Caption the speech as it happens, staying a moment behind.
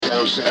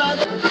This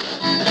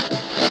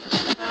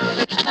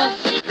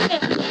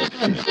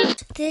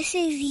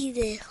is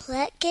the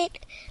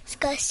Eclectic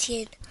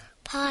Discussion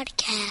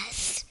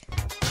Podcast.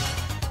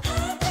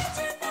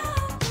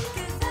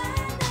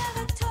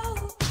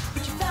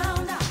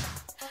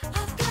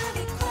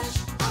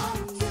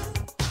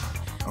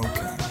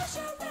 Okay,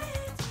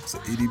 so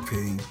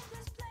EDP,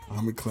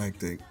 I'm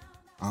Eclectic,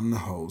 I'm the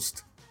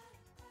host.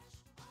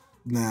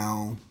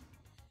 Now,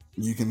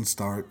 you can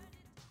start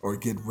or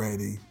get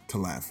ready to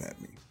laugh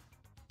at me.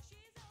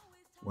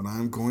 What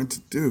I'm going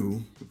to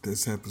do with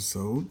this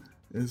episode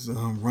is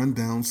run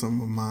down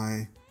some of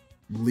my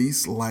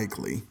least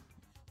likely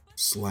 /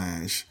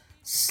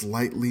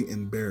 slightly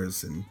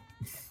embarrassing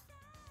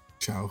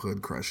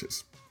childhood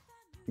crushes.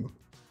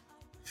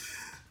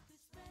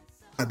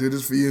 I do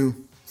this for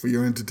you, for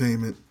your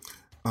entertainment.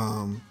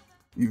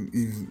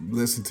 You've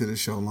listened to this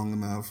show long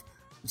enough.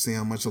 See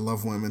how much I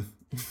love women.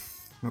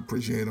 I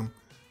appreciate them.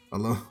 My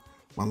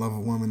love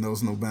of women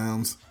knows no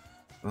bounds.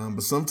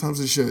 But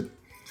sometimes it should.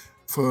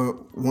 For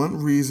one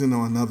reason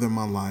or another in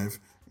my life,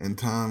 and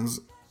times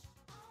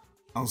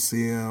I'll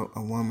see a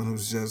woman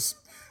who's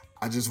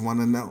I just want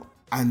to know.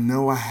 I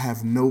know I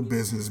have no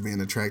business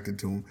being attracted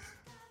to them.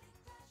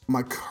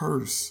 My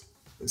curse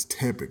is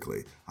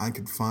typically I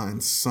can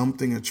find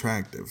something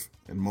attractive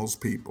in most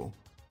people,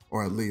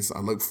 or at least I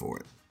look for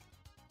it.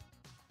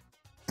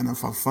 And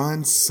if I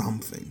find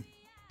something,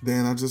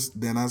 then I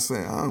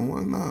say, oh,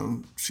 well,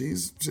 no,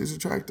 she's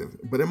attractive.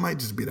 But it might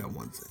just be that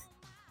one thing.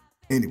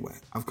 Anyway,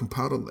 I've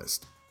compiled a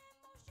list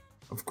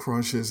of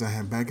crushes I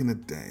had back in the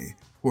day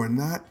who are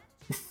not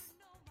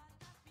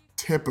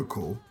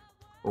typical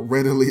or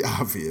readily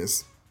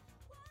obvious.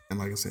 And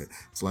like I said,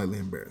 slightly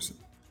embarrassing.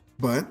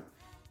 But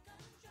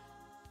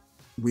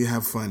we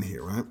have fun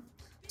here, right?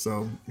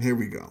 So here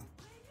we go.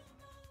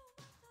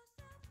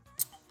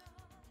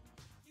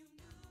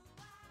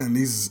 And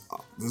this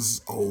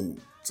is old.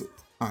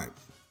 All right.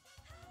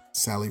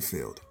 Sally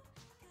Field.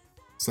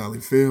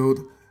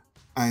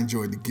 I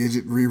enjoyed the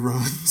Gidget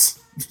reruns,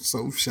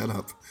 so shut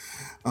up.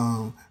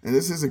 And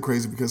this isn't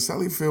crazy because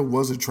Sally Field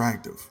was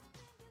attractive.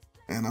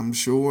 And I'm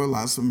sure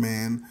lots of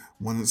men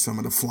wanted some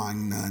of the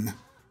Flying Nun.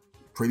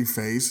 Pretty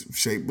face,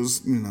 shape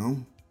was,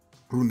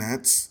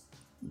 brunettes.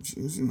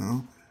 It's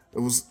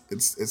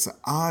an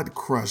odd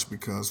crush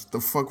because the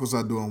fuck was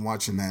I doing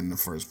watching that in the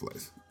first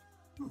place?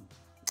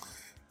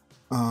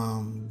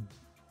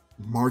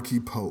 Marquee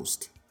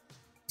Post.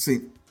 See,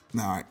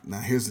 now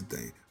here's the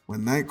thing.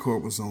 When Night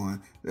Court was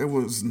on, there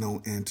was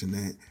no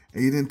internet,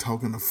 and you didn't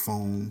talk on the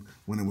phone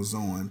when it was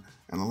on,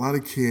 and a lot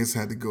of kids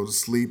had to go to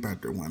sleep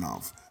after it went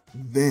off.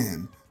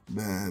 Then,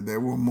 there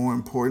were more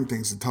important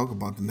things to talk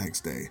about the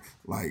next day,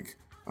 like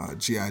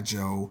G.I.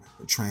 Joe,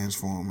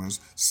 Transformers,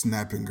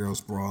 snapping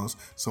girls' bras.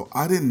 So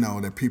I didn't know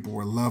that people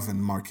were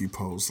loving Marquee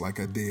Post like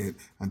I did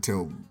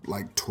until,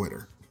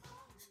 Twitter.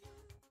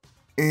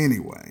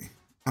 Anyway,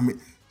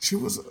 she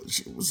was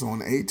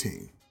on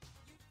A-Team.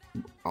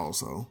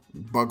 Also,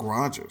 Buck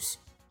Rogers.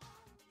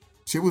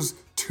 She was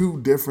two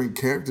different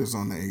characters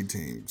on the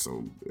A-Team,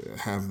 so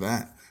have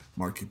that.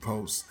 Marquee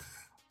Post.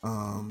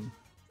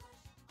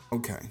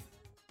 Okay.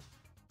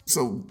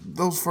 So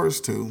those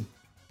first two,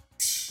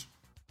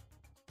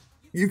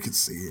 you could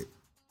see it.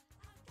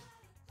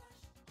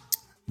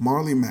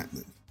 Marley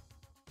Matlin,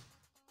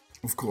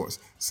 of course.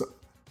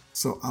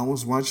 So I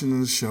was watching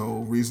the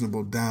show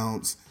Reasonable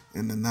Doubts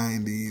in the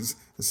 90s.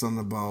 It's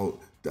something about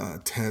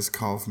Tess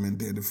Kaufman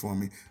did it for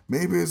me.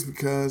 Maybe it's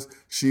because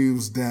she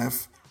was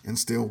deaf and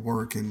still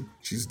working.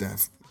 She's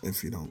deaf,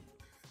 if you don't.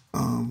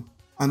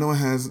 I know it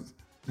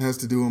has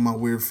to do with my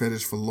weird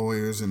fetish for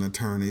lawyers and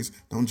attorneys.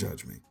 Don't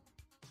judge me.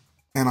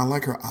 And I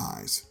like her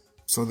eyes.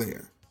 So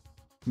there.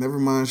 Never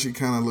mind, she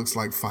kind of looks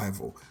like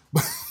Fievel.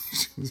 But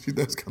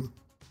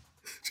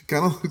she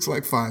kind of looks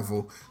like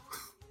Fievel.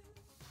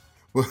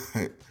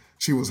 But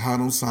she was hot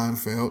on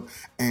Seinfeld,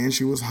 and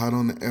she was hot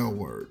on the L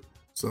Word.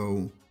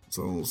 So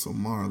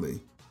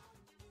Marley,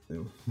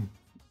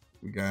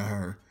 we got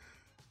her.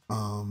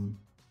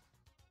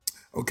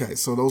 Okay,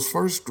 so those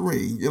first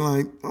three, you're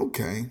like,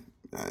 okay,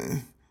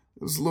 it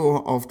was a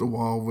little off the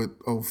wall with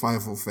old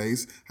Fievel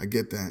face. I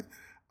get that.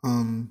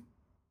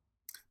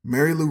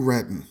 Mary Lou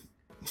Retton.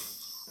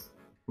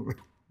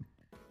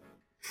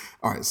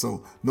 All right,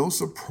 so no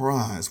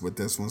surprise with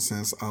this one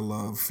since I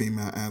love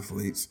female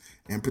athletes,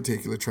 in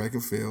particular track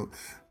and field.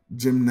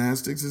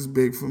 Gymnastics is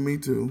big for me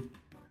too.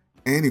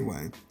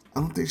 Anyway, I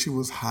don't think she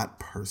was hot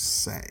per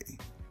se,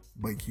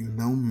 but you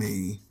know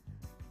me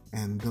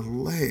and the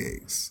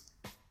legs.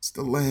 It's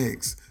the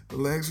legs. The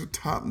legs were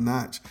top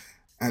notch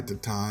at the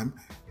time,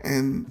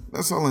 and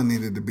that's all I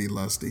needed to be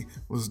lusty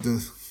was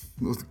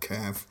the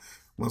calf.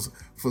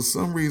 For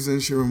some reason,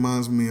 she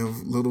reminds me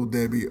of Little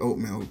Debbie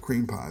oatmeal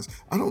cream pies.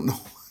 I don't know.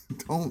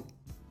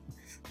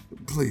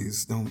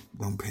 Please don't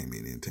pay me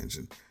any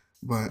attention.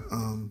 But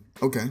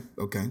okay.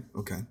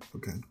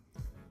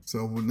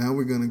 So now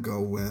we're gonna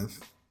go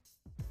with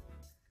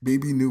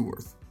BB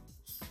Newworth,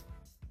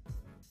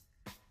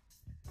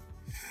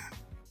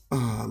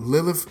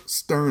 Lilith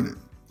Sternin.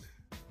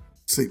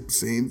 See,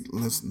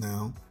 listen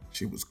now.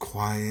 She was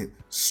quiet,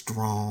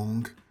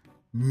 strong,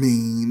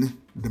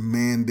 mean,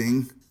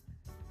 demanding.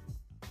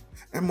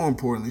 And more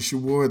importantly, she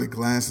wore the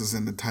glasses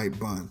in the tight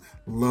bun.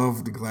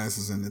 Loved the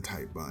glasses in the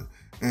tight bun.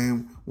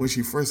 And when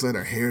she first let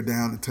her hair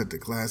down and took the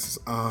glasses,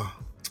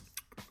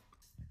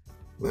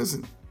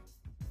 listen,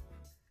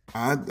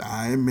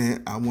 I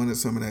admit I wanted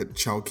some of that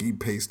chalky,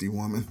 pasty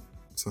woman.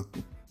 So,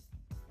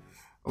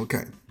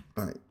 okay,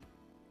 all right.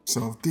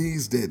 So if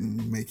these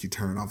didn't make you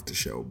turn off the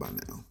show by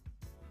now,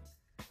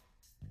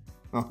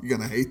 oh, you're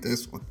gonna hate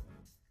this one.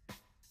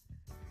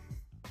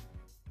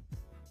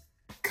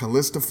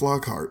 Callista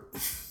Flockhart.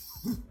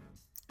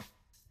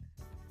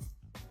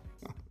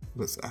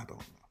 Listen, I don't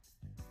know.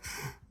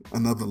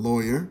 Another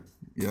lawyer.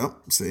 Yep,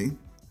 see?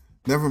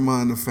 Never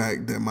mind the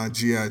fact that my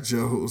G.I.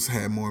 Joes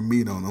had more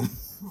meat on them.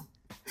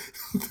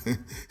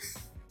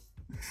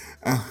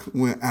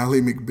 When Ally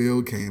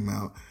McBeal came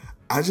out,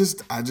 I just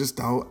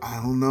thought,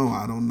 I don't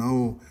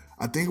know.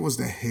 I think it was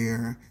the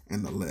hair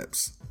and the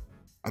lips.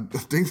 I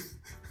think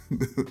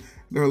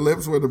their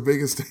lips were the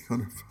biggest thing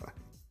on her body.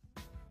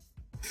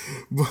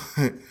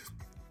 But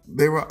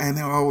they were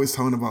always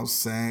talking about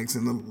sex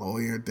and the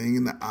lawyer thing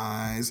and the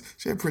eyes.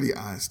 She had pretty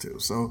eyes too.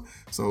 So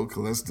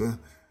Callista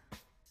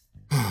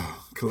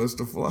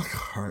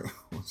Flockhart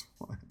was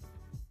fine.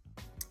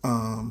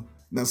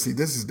 Now see,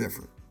 this is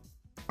different.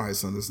 All right,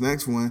 so this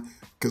next one,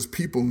 because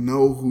people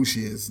know who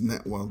she is.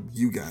 Well,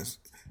 you guys.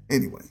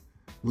 Anyway,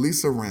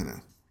 Lisa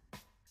Rinna.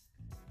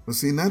 But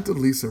see, not the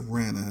Lisa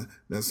Rinna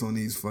that's on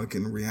these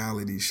fucking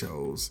reality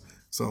shows.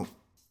 So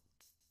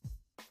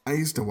I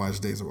used to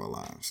watch Days of Our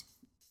Lives.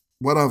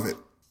 What of it?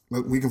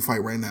 We can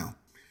fight right now.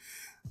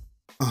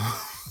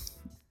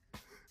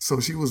 So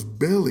she was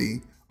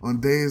Billy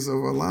on Days of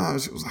Our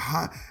Lives. She was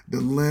hot.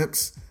 The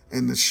lips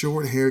and the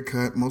short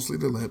haircut, mostly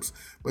the lips,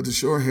 but the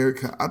short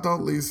haircut. I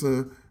thought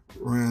Lisa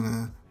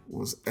Rinna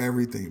was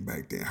everything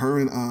back then. Her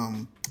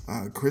and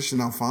Christian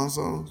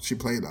Alfonso, she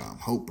played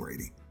Hope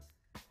Brady.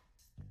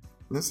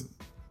 Listen,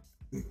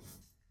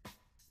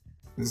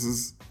 this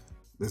is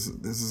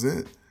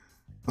it.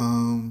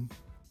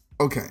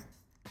 Okay,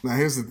 now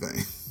here's the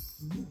thing.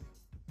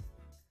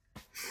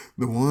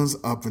 The ones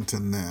up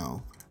until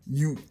now,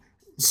 you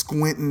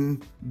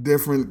squinting,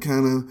 different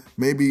kind of,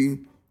 maybe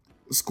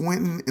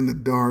squinting in the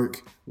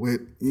dark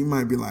with, you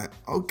might be like,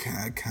 okay,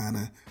 I kind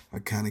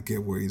of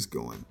get where he's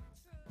going.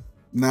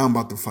 Now I'm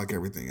about to fuck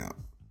everything up,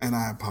 and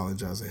I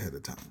apologize ahead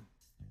of time.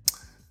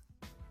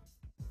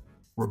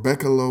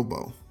 Rebecca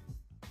Lobo.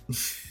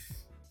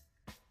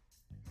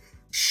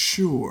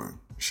 Sure,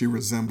 she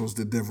resembles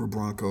the Denver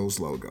Broncos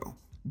logo,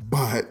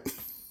 but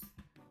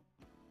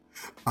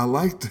I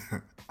liked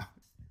her.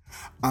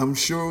 I'm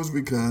sure it was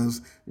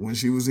because when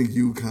she was in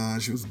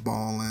UConn, she was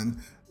balling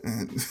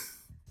and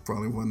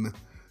probably wasn't the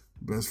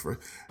best friend.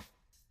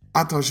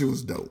 I thought she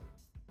was dope.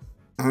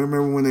 I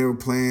remember when they were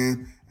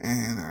playing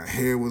and her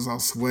hair was all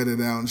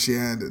sweated out and she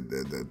had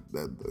the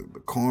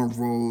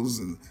cornrows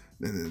and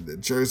the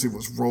jersey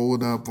was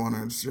rolled up on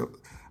her.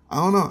 I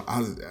don't know.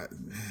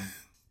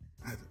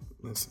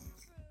 Listen,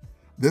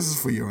 this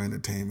is for your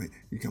entertainment.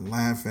 You can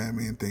laugh at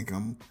me and think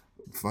I'm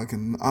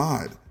fucking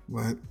odd,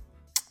 but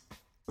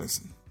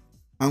listen,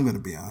 I'm going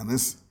to be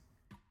honest.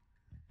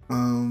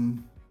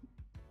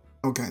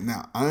 Okay,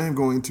 now I am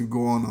going to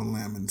go on a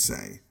limb and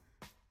say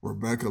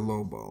Rebecca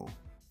Lobo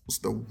was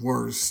the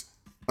worst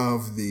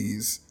of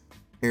these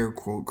air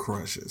quote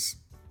crushes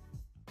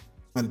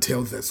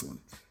until this one.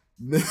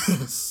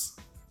 This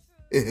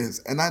is,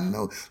 and I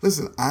know,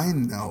 listen, I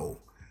know,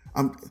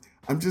 I'm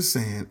just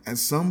saying, at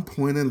some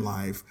point in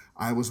life,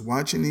 I was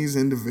watching these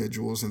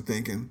individuals and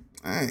thinking,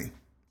 hey,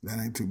 that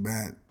ain't too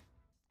bad.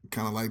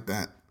 Kind of like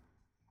that.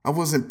 I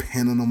wasn't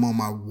penning them on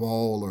my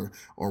wall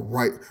or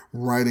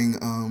writing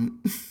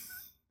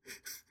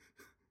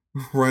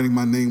writing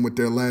my name with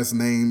their last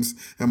names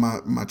and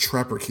my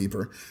trapper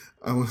keeper.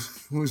 I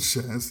was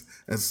just,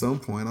 at some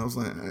point, I was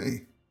like,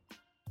 hey,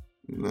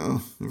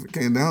 if it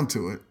came down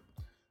to it.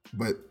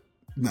 But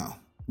no,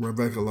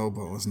 Rebecca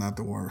Lobo is not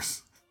the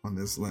worst on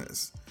this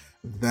list.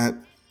 That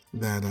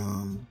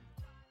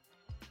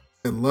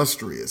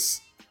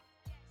illustrious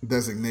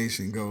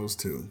designation goes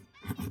to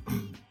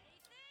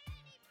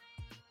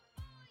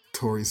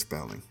Tori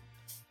Spelling.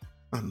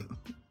 I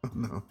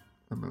know.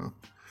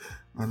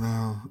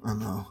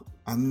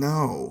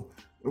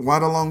 Why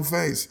the long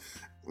face?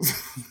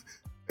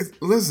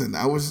 Listen,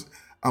 I was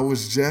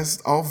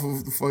just off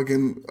of the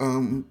fucking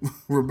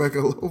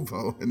Rebecca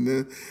Lobo, and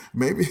then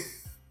maybe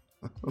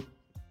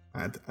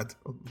I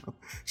don't know.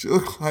 She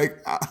looked like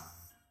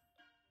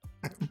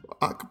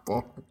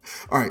Akbar.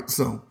 All right,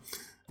 so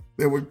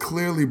there were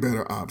clearly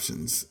better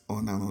options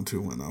on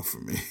 90210 for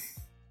me.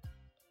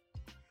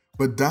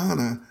 But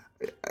Donna,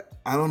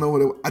 I don't know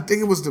what it. I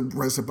think it was the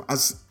recipe.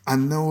 I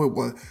know it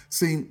was.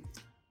 See,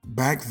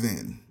 back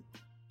then,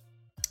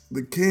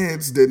 the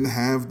kids didn't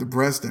have the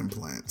breast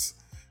implants,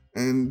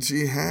 and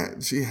she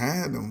had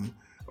them.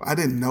 I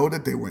didn't know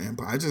that they were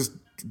implants.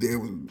 There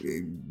were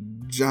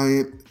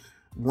giant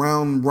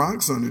round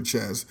rocks on her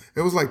chest.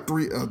 It was like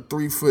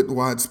 3 foot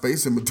wide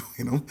space in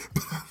between them.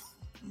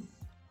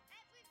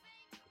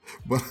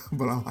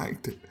 but I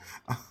liked it.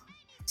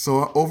 So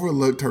I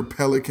overlooked her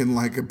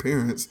pelican-like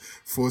appearance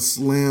for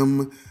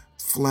slim,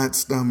 flat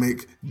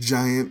stomach,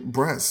 giant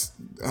breast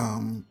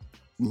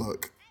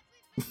look.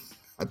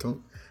 I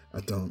don't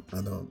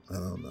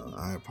know.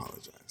 I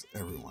apologize,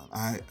 everyone.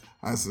 I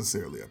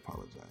sincerely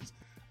apologize.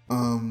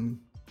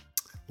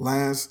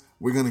 Last,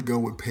 we're gonna go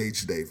with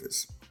Paige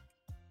Davis.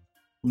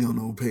 You don't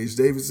know who Paige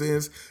Davis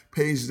is?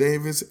 Paige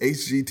Davis,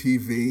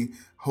 HGTV,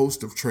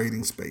 host of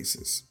Trading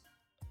Spaces.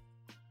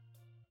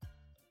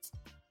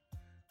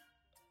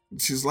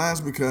 She's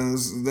last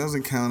because it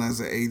doesn't count as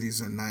an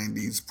 80s or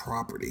 90s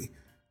property,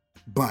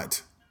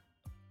 but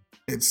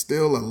it's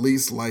still a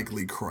least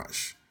likely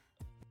crush.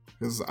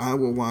 Because I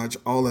will watch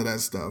all of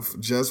that stuff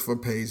just for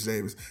Paige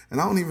Davis. And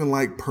I don't even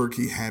like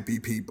perky, happy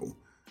people.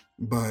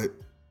 But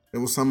it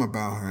was something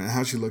about her and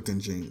how she looked in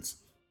jeans.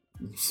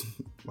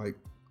 Like,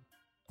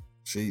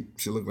 she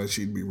looked like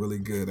she'd be really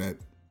good at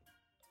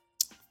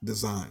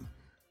design.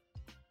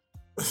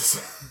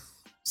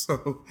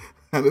 So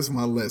that is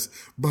my list.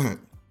 But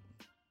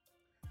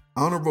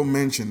honorable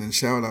mention and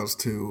shout outs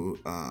to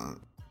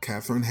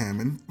Catherine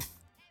Hammond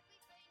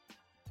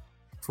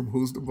from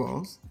Who's the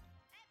Boss?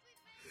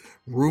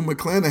 Rue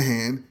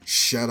McClanahan,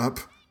 shut up.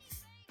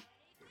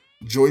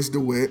 Joyce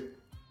DeWitt,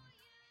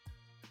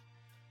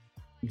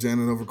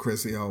 Janet over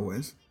Chrissy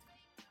always.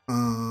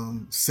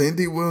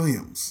 Cindy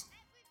Williams,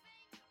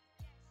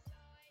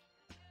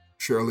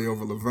 Shirley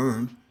over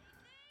Laverne.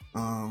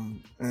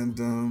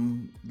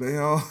 They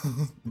all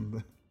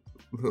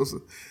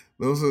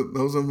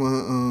those are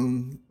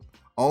my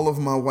all of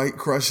my white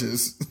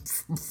crushes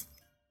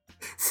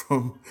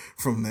from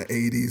the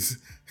 80s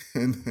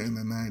and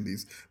the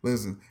 90s.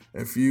 Listen,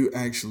 if you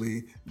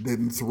actually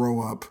didn't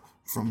throw up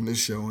from this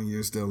show and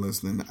you're still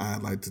listening,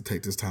 I'd like to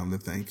take this time to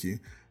thank you.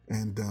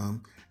 And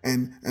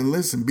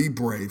listen, be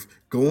brave.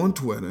 Go on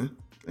Twitter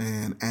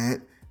and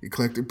at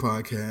Eclectic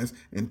Podcast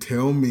and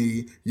tell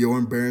me your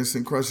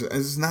embarrassing crushes. And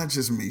it's not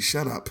just me.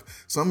 Shut up.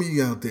 Some of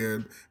you out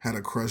there had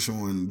a crush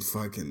on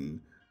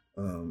fucking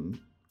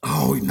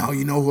oh no,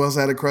 you know who else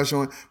I had a crush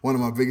on? One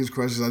of my biggest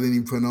crushes I didn't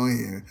even put on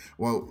here.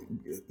 Well,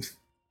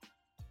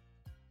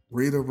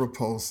 Rita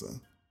Repulsa.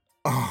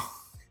 Oh,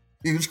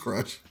 huge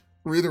crush.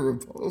 Rita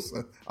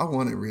Repulsa. I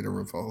wanted Rita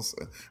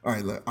Repulsa. All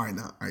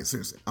right,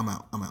 seriously. I'm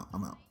out.